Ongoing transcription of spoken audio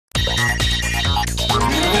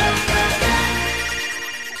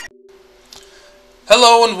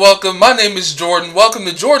Hello and welcome, my name is Jordan. Welcome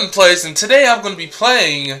to Jordan Plays, and today I'm going to be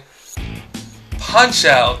playing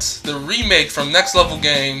PunchOut, the remake from Next Level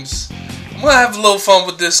Games. I'm going to have a little fun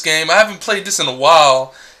with this game. I haven't played this in a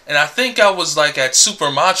while, and I think I was like at Super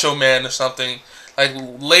Macho Man or something, like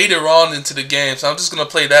later on into the game. So I'm just going to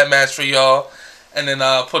play that match for y'all, and then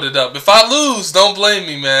I'll put it up. If I lose, don't blame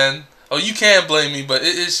me, man. Oh, you can blame me, but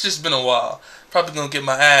it's just been a while. Probably going to get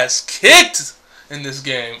my ass kicked in this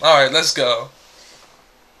game. Alright, let's go.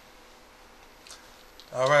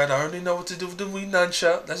 Alright, I already know what to do with the Wii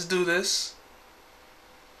nunchuck. Let's do this.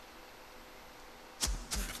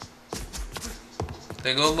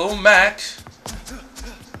 There go little Mac.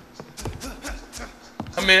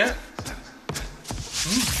 Come here.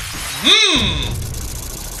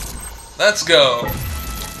 Let's go.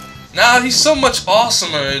 Now he's so much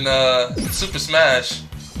awesomer in Super Smash.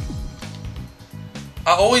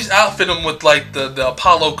 I always outfit him with like the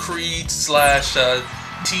Apollo Creed /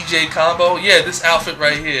 TJ combo. Yeah, this outfit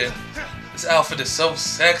right here. This outfit is so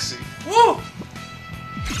sexy. Woo!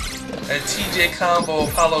 That TJ combo,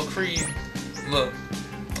 Apollo Creed. Look.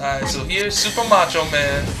 Alright, so here's Super Macho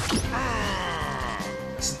Man.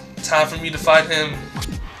 It's time for me to fight him.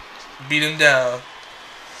 Beat him down.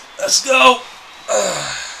 Let's go!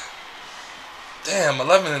 Damn,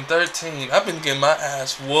 11 and 13. I've been getting my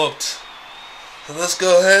ass whooped. So let's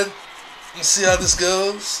go ahead and see how this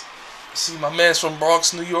goes. See, my man's from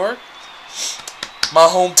Bronx, New York. My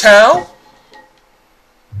hometown.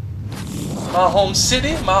 My home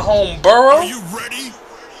city. My home borough. Are you ready?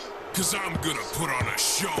 Cause I'm gonna put on a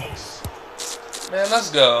show. Man, let's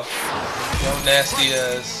go. Yo, nasty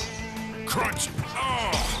ass. Crunch.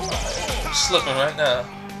 I'm slipping right now.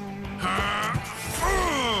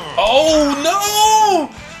 Oh no!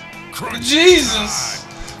 Crunch. Jesus!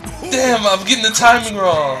 Damn, I'm getting the timing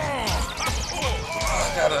wrong.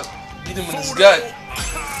 I gotta beat him in his gut.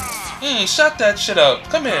 Shut that shit up.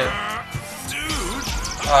 Come here.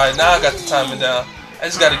 Alright, now I got the timing down. I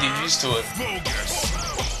just gotta get used to it.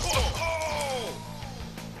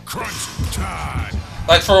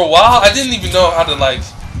 Like for a while, I didn't even know how to like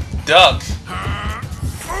duck.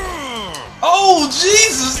 Oh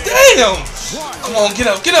Jesus, damn! Come on, get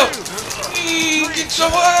up, get up! Get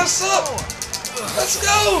your ass up! Let's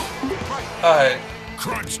go! Alright.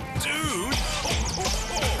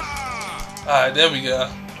 Alright, there we go.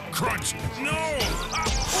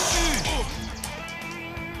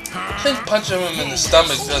 I think punching him in the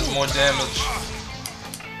stomach does more damage.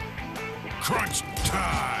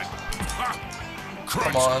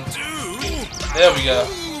 Come on. There we go.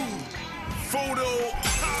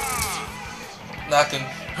 Knocking.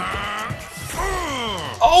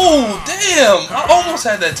 Oh, damn! I almost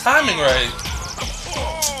had that timing right.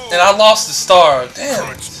 And I lost the star.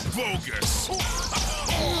 Damn it.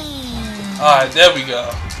 Alright, there we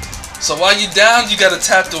go. So while you're down, you gotta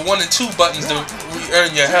tap the 1 and 2 buttons to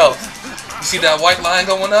re-earn your health. You see that white line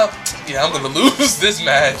going up? Yeah, I'm gonna lose this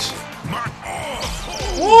match.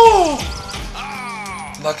 Woo!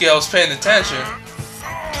 Lucky I was paying attention.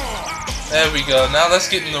 There we go. Now let's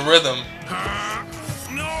get in the rhythm.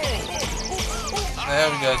 There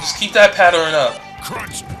we go. Just keep that pattern up.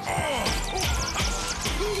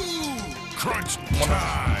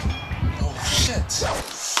 Oh shit.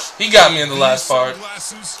 He got me in the last part.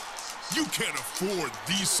 You can't afford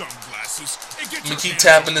these sunglasses. I'm gonna keep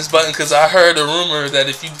tapping this button because I heard a rumor that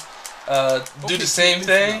if you do the same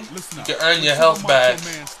thing, you can earn your health back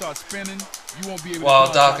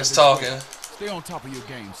while Doc is talking. Stay on top of your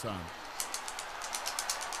game, son.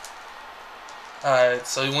 Alright,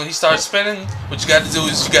 so when he starts spinning, what you gotta do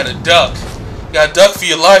is you gotta duck. You gotta duck for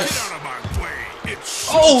your life.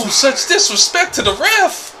 Oh, such disrespect to the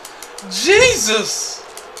ref! Jesus!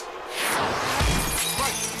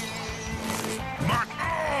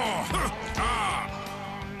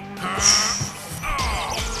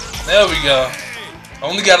 There we go. I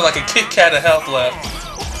only got like a Kit Kat of health left.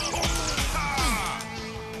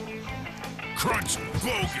 Crunch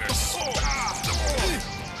bogus.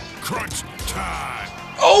 Crunch time.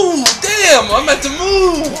 Oh damn! I'm at the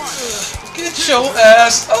move. Get your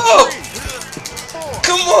ass up!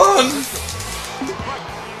 Come on!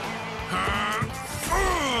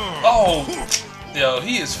 Oh, yo,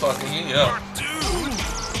 he is fucking me up.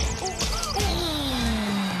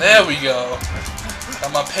 There we go.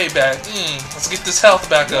 Got my payback. Let's get this health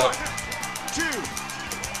back up.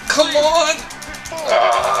 Come on!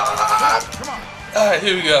 Alright,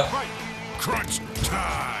 here we go.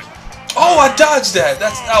 Oh, I dodged that!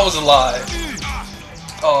 That was a lie.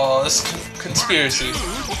 Oh, this conspiracy.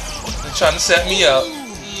 They're trying to set me up.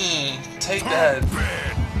 Take that.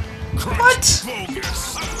 What?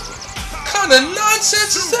 kind of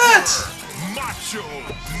nonsense is that? Macho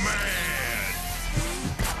Man.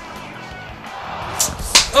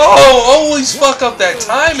 Oh, always fuck up that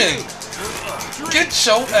timing. Get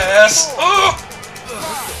your ass up.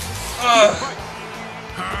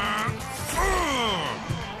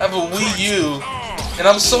 I have a Wii U, and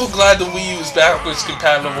I'm so glad the Wii U is backwards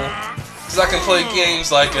compatible, because I can play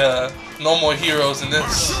games like No More Heroes and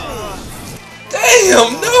this.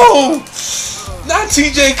 Damn, no! Not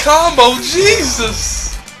TJ Combo,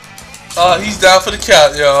 Jesus! He's down for the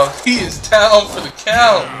count, y'all. He is down for the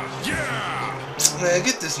count. Man,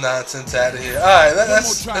 get this nonsense out of here. Alright,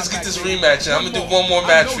 let's get this rematch in. I'm gonna do one more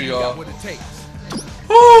match for y'all.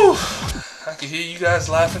 Woo! I can hear you guys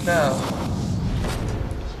laughing now.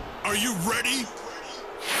 Are you ready?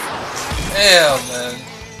 Damn, man.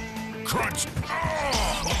 Crunch.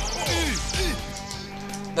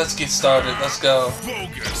 Let's get started. Let's go.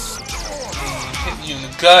 Bogus. Hitting you in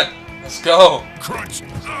the gut. Let's go. Crunch.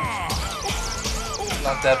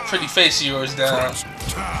 Knock that pretty face of yours down.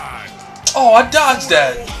 Time. Oh, I dodged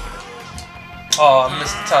that. Oh, I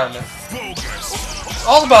missed the timing. Bogus. It's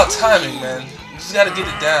all about timing, man. You just gotta get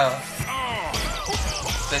it down.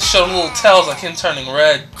 They show little tells like him turning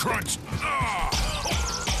red. Crunch.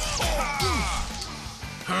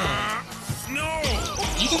 No.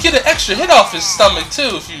 You can get an extra hit off his stomach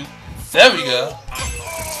too if you. There we go.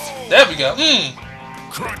 There we go.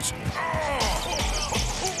 Crunch.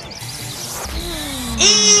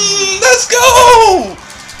 Let's go!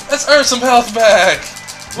 Let's earn some health back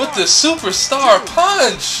with the superstar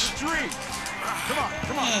punch.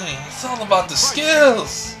 It's all about the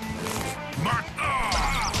skills.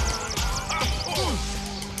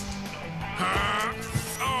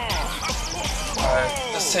 Alright,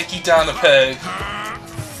 let's take you down a peg.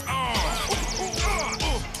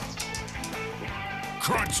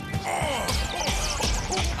 Crunch.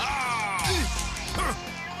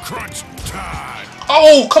 Crunch time.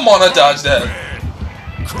 Oh, come on, I dodged that.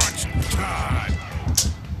 Crunch time.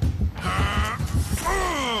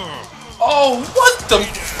 Oh, what the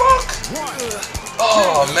fuck?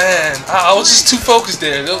 Oh, man. I was just too focused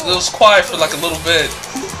there. It was quiet for like a little bit.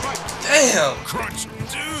 Damn. Crunch,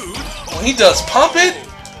 dude. When he does pump it,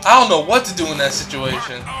 I don't know what to do in that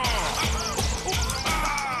situation.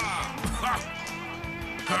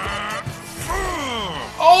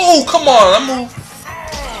 Oh, come on. I moved.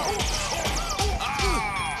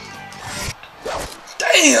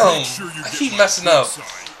 Damn. I keep messing up.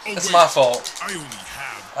 It's my fault. I only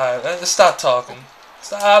have. Alright, let's stop talking.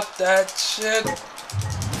 Stop that shit.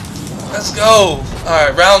 Let's go.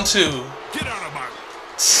 Alright, round 2. Get out of my.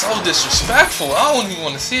 So disrespectful. I don't even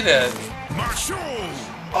want to see that. Macho.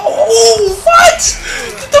 Oh, what?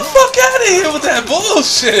 Get the fuck out of here with that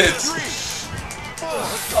bullshit.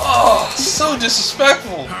 Oh, so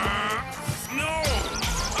disrespectful. No.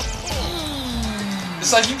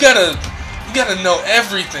 It's like you gotta know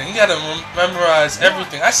everything. You gotta memorize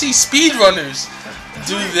everything. I see speedrunners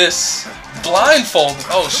do this blindfolded.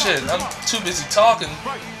 Oh shit, I'm too busy talking.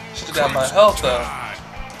 Should've got my health up.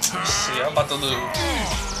 Let's see, I'm about to lose.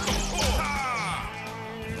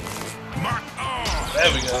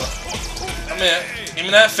 There we go. Come here. Give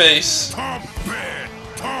me that face. Pump it.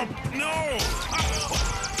 Pump. No.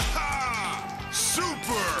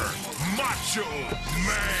 Super Macho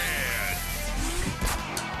Man.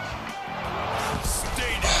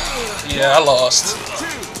 Yeah, I lost.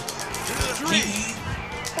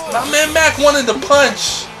 My man Mac wanted to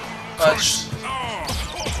punch.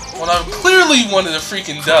 When I clearly wanted a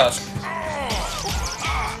freaking duck.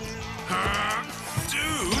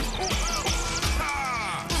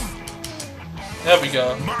 There we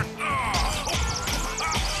go.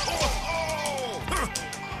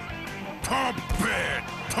 Pump it.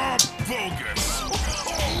 Pump bogus.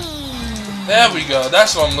 There we go.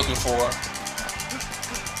 That's what I'm looking for.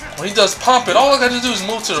 When he does pump it, all I gotta do is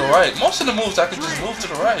move to the right. Most of the moves I can just move to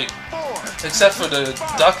the right. Except for the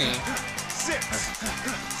ducking.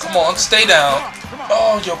 Come on, stay down.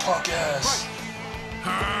 Oh, your punk ass.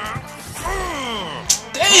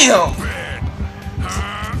 Damn!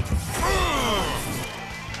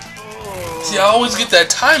 See, I always get that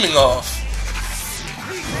timing off.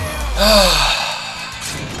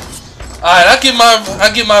 Alright, I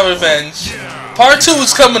get my revenge. Part 2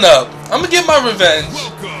 is coming up. I'm gonna get my revenge.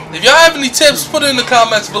 If y'all have any tips, put it in the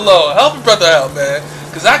comments below. Help a brother out, man.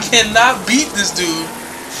 Because I cannot beat this dude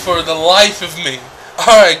for the life of me.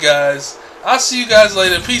 Alright, guys. I'll see you guys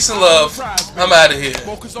later. Peace and love. I'm out of here.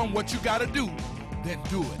 Focus on what you gotta do, then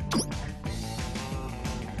do it.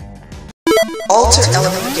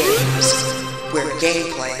 AlterElement Games, where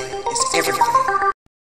gameplay is everything.